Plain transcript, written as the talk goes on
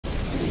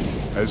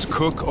As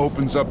Cook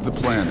opens up the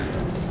planet,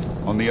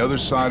 on the other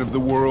side of the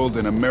world,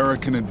 an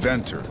American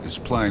inventor is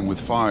playing with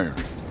fire.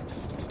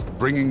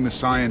 Bringing the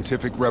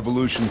scientific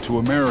revolution to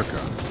America,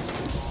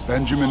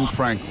 Benjamin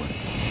Franklin.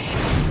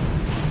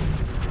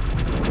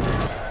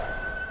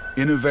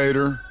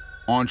 Innovator,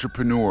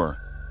 entrepreneur,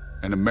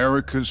 and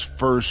America's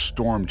first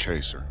storm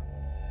chaser.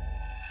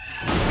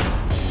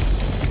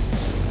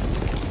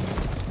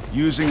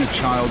 Using a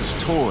child's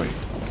toy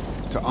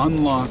to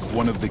unlock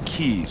one of the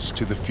keys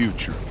to the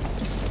future.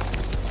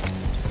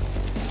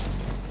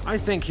 I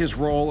think his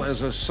role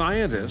as a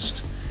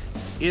scientist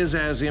is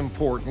as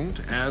important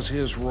as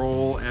his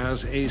role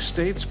as a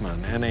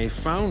statesman and a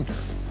founder.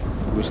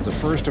 He was the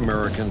first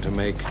American to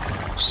make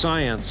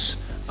science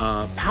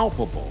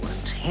palpable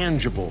and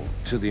tangible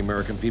to the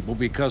American people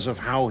because of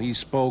how he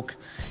spoke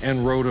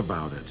and wrote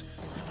about it.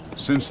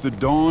 Since the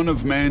dawn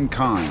of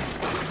mankind,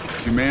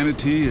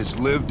 humanity has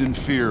lived in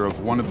fear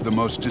of one of the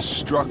most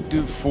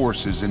destructive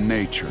forces in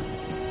nature: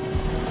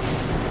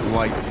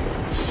 lightning.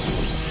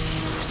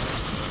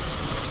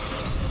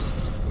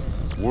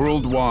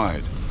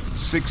 Worldwide,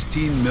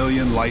 16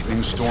 million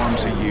lightning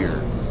storms a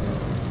year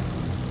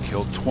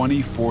kill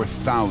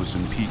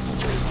 24,000 people.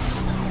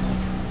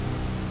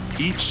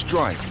 Each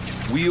strike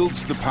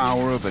wields the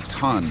power of a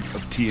ton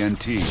of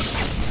TNT.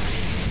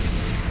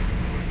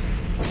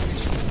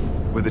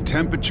 With a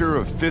temperature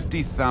of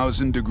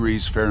 50,000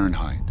 degrees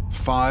Fahrenheit,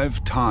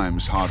 5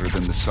 times hotter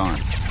than the sun.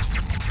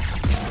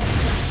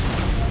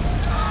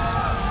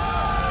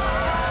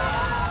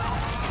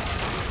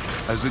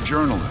 As a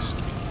journalist,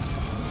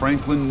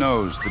 Franklin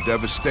knows the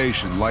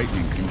devastation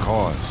lightning can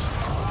cause.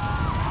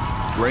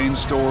 Grain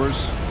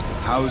stores,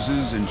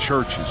 houses, and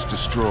churches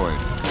destroyed.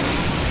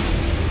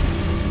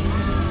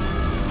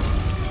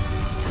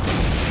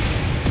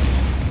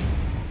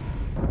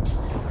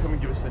 Come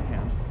and give us a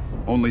hand.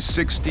 Only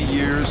 60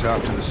 years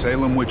after the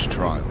Salem witch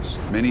trials,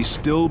 many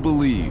still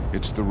believe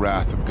it's the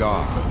wrath of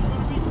God.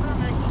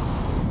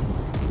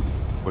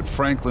 But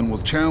Franklin will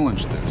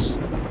challenge this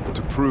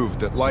to prove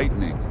that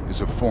lightning is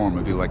a form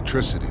of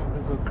electricity.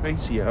 Go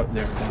crazy out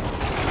there.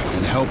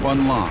 And help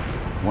unlock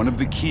one of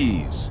the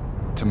keys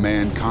to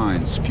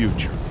mankind's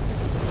future.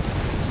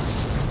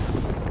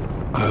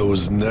 I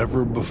was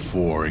never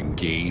before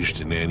engaged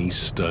in any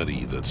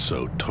study that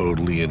so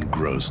totally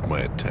engrossed my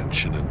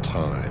attention and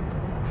time.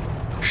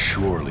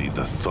 Surely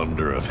the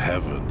thunder of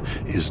heaven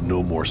is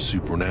no more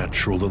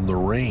supernatural than the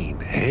rain,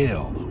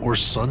 hail, or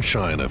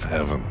sunshine of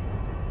heaven.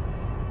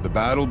 The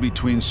battle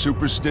between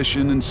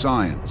superstition and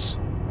science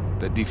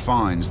that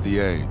defines the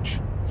age.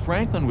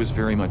 Franklin was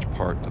very much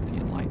part of the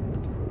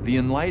Enlightenment. The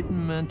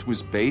Enlightenment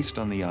was based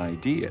on the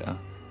idea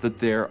that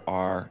there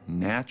are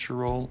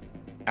natural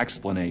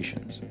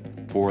explanations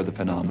for the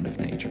phenomena of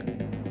nature.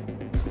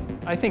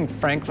 I think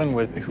Franklin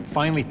was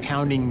finally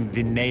pounding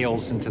the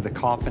nails into the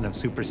coffin of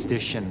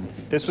superstition.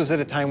 This was at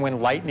a time when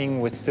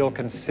lightning was still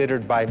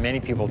considered by many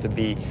people to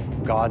be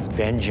God's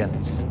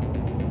vengeance.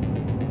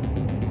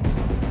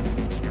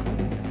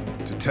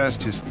 To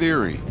test his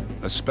theory,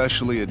 a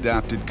specially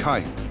adapted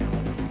kite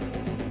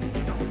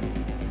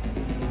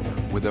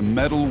with a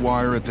metal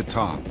wire at the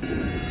top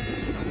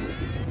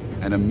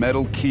and a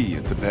metal key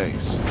at the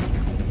base.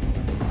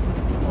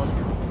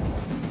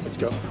 Let's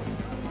go.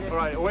 All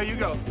right, away you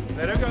go.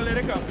 Let her go, let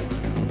her go.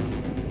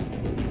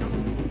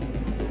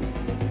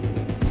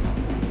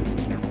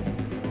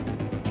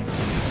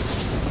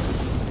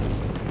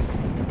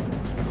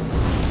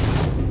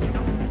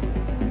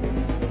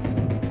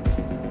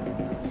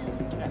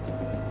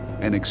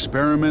 An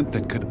experiment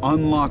that could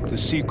unlock the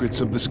secrets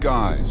of the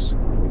skies.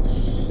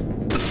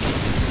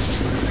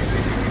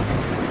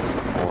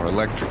 Or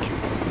electrocute.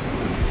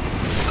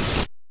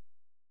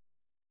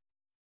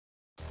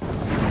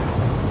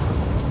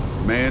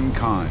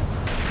 Mankind,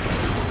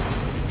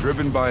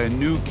 driven by a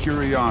new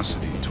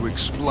curiosity to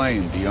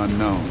explain the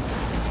unknown.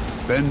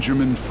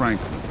 Benjamin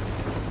Franklin,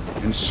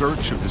 in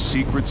search of the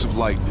secrets of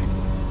lightning,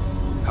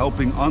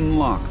 helping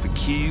unlock the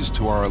keys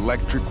to our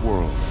electric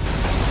world.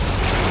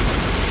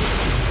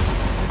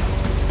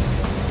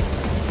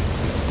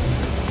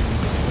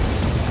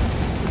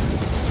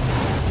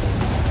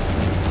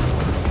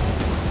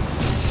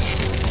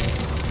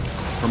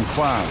 From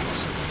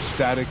clouds,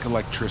 static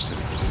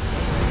electricity.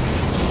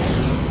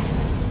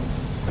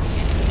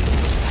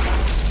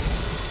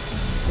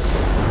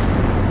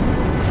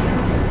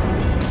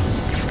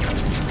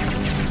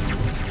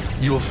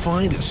 You will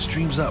find it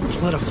streams out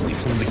plentifully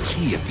from the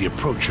key at the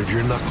approach of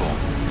your knuckle.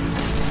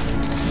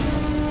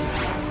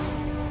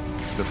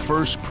 The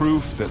first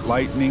proof that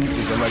lightning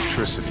is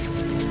electricity.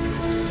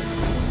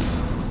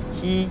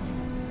 He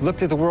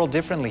looked at the world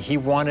differently. He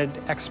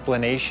wanted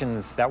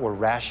explanations that were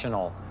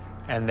rational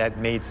and that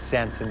made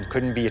sense and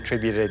couldn't be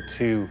attributed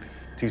to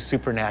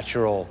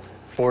supernatural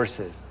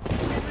forces.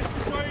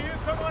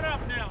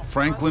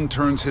 Franklin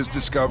turns his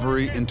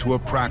discovery into a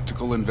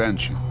practical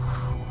invention.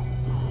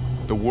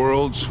 The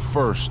world's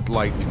first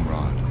lightning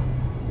rod.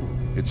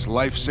 Its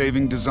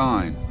life-saving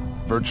design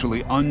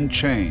virtually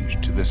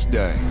unchanged to this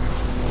day.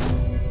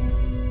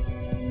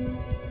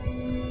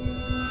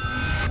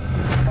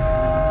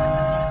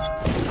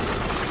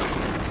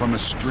 From a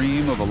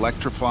stream of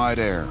electrified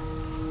air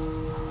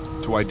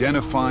to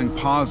identifying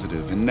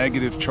positive and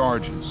negative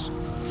charges,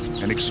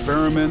 an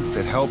experiment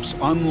that helps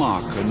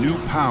unlock a new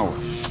power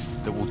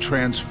that will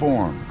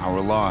transform our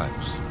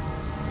lives.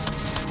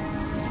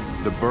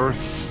 The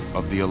birth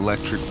of the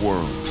electric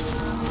world.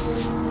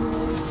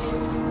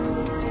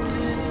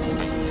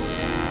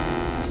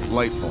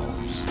 Light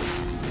bulbs,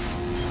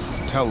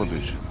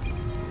 television,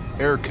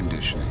 air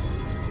conditioning,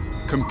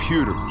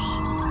 computers.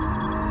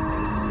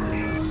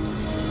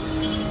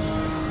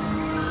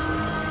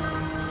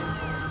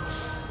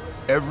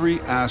 Every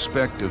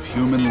aspect of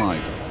human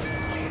life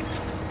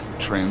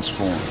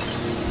transformed.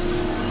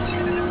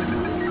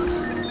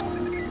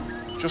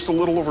 Just a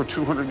little over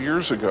 200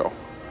 years ago,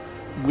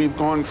 we've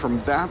gone from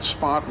that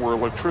spot where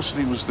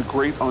electricity was the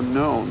great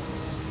unknown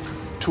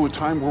to a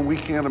time where we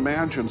can't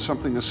imagine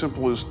something as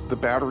simple as the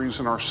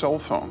batteries in our cell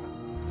phone.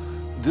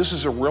 This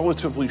is a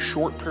relatively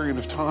short period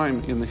of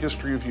time in the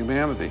history of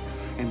humanity,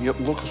 and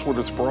yet look at what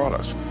it's brought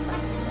us.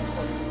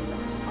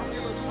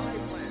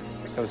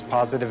 Those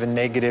positive and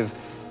negative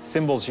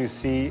symbols you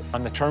see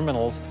on the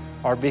terminals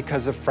are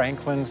because of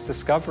Franklin's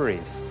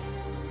discoveries.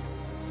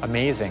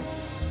 Amazing.